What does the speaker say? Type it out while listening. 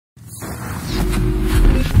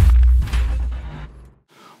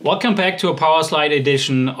Welcome back to a Powerslide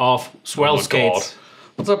edition of Swell Skates. God.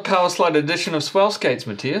 What's a Powerslide edition of Swell Skates,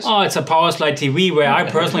 Matthias? Oh, it's a Powerslide TV where I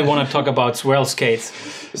personally want to talk about swell skates.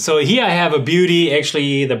 So here I have a beauty,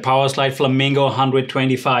 actually the Powerslide Flamingo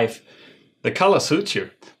 125. The color suits you.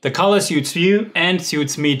 The color suits you and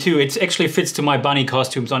suits me too. It actually fits to my bunny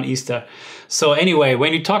costumes on Easter. So anyway,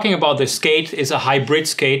 when you're talking about the skate, it's a hybrid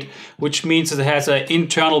skate, which means it has an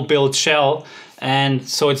internal built shell. And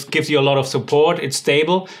so it gives you a lot of support, it's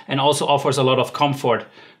stable, and also offers a lot of comfort.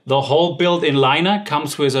 The whole built-in liner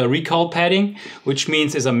comes with a recoil padding, which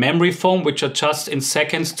means it's a memory foam which adjusts in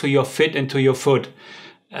seconds to your fit and to your foot.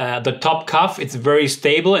 The top cuff, it's very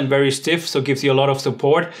stable and very stiff, so it gives you a lot of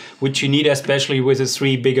support, which you need especially with the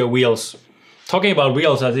 3 bigger wheels. Talking about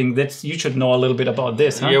wheels, I think you should know a little bit about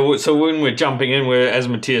this, huh? Yeah, so when we're jumping in, as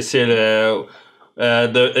Matthias said,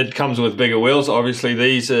 it comes with bigger wheels. Obviously,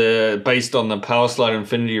 these are based on the Powerslide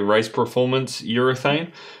Infinity Race Performance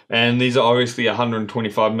urethane. And these are obviously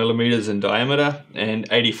 125 millimeters in diameter and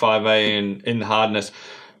 85A in hardness.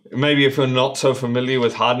 Maybe if you're not so familiar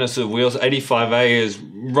with hardness of wheels, 85A is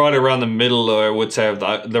right around the middle, I would say, of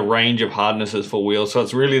the range of hardnesses for wheels. So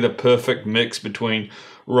it's really the perfect mix between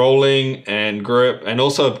rolling and grip and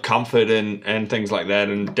also comfort and things like that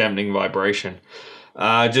and dampening vibration.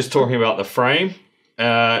 Just talking about the frame.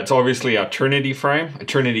 It's obviously a Trinity frame, a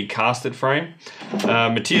Trinity casted frame.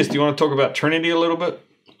 Matthias, do you want to talk about Trinity a little bit?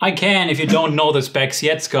 I can if you don't know the specs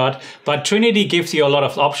yet, Scott. But Trinity gives you a lot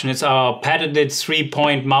of options. It's our patented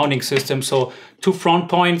 3-point mounting system. So 2 front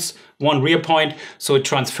points, 1 rear point. So it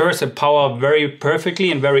transfers the power very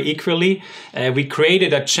perfectly and very equally. We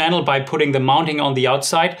created a channel by putting the mounting on the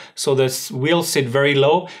outside. So the wheels sit very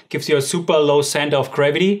low, gives you a super low center of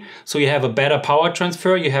gravity. So you have a better power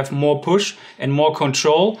transfer. You have more push and more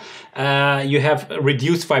control. You have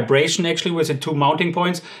reduced vibration actually with the 2 mounting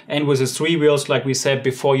points, and with the 3 wheels, like we said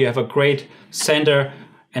before, you have a great center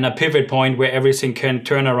and a pivot point where everything can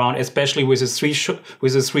turn around, especially with the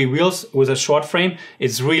 3 wheels with a short frame.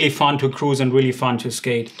 It's really fun to cruise and really fun to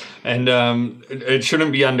skate. And it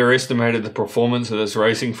shouldn't be underestimated, the performance of this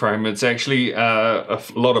racing frame. It's actually a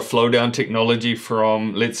lot of flow down technology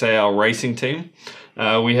from, let's say, our racing team.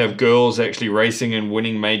 We have girls actually racing and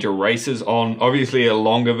winning major races on obviously a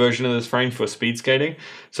longer version of this frame for speed skating.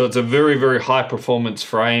 So it's a very, very high performance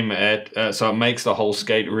frame so it makes the whole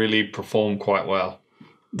skate really perform quite well.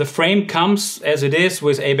 The frame comes as it is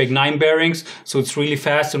with ABEC 9 bearings, so it's really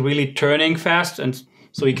fast and really turning fast, and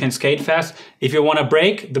so you can skate fast. If you want to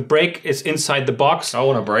brake, the brake is inside the box. I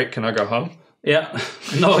want to brake. Can I go home? Yeah,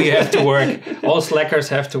 no, you have to work. All slackers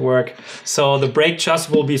have to work. So the brake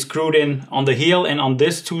just will be screwed in on the heel and on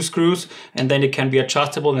these 2 screws, and then it can be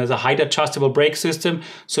adjustable. And there's a height adjustable brake system.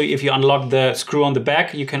 So if you unlock the screw on the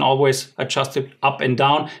back, you can always adjust it up and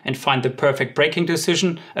down and find the perfect braking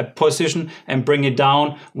position and bring it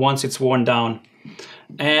down once it's worn down.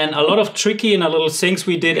 And a lot of tricky and a little things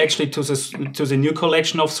we did actually to the new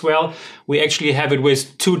collection of Swell. We actually have it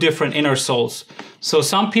with 2 different inner soles. So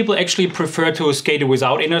some people actually prefer to skate it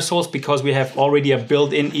without inner soles because we have already a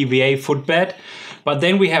built-in EVA footbed. But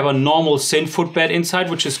then we have a normal synth footbed inside,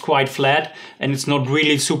 which is quite flat and it's not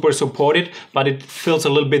really super supported, but it fills a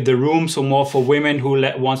little bit the room, so more for women who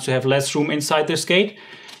wants to have less room inside their skate.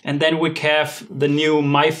 And then we have the new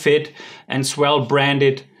MyFit and Swell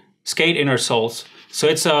branded skate inner soles. So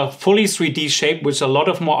it's a fully 3D shape with a lot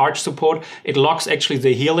of more arch support. It locks actually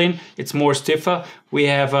the heel in. It's more stiffer. We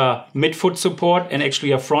have a midfoot support and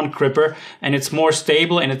actually a front gripper, and it's more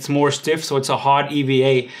stable and it's more stiff. So it's a hard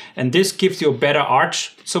EVA, and this gives you a better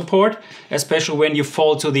arch support, especially when you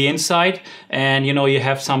fall to the inside and you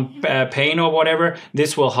have some pain or whatever.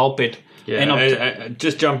 This will help it. Yeah,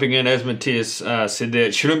 just jumping in, as Matthias said there,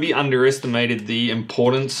 it shouldn't be underestimated the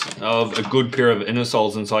importance of a good pair of inner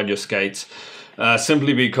soles inside your skates.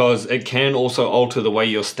 Simply because it can also alter the way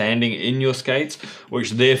you're standing in your skates,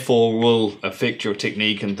 which therefore will affect your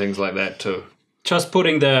technique and things like that too. Just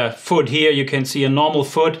putting the foot here, you can see a normal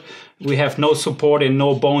foot. We have no support and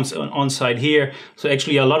no bones on side here. So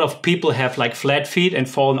actually a lot of people have like flat feet and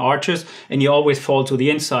fallen arches, and you always fall to the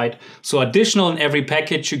inside. So additional in every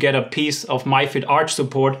package, you get a piece of MyFit arch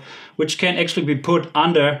support, which can actually be put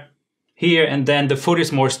under here, and then the foot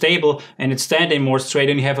is more stable and it's standing more straight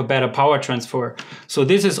and you have a better power transfer. So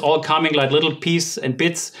this is all coming like little pieces and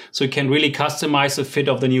bits, so you can really customize the fit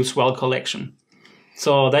of the new Swell collection.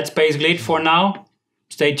 So that's basically it for now.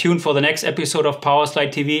 Stay tuned for the next episode of Powerslide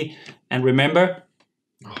TV, and remember,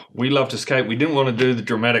 we love to skate. We didn't want to do the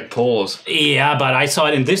dramatic pause. Yeah, but I saw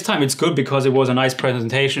it, and this time it's good because it was a nice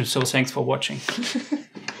presentation, so thanks for watching.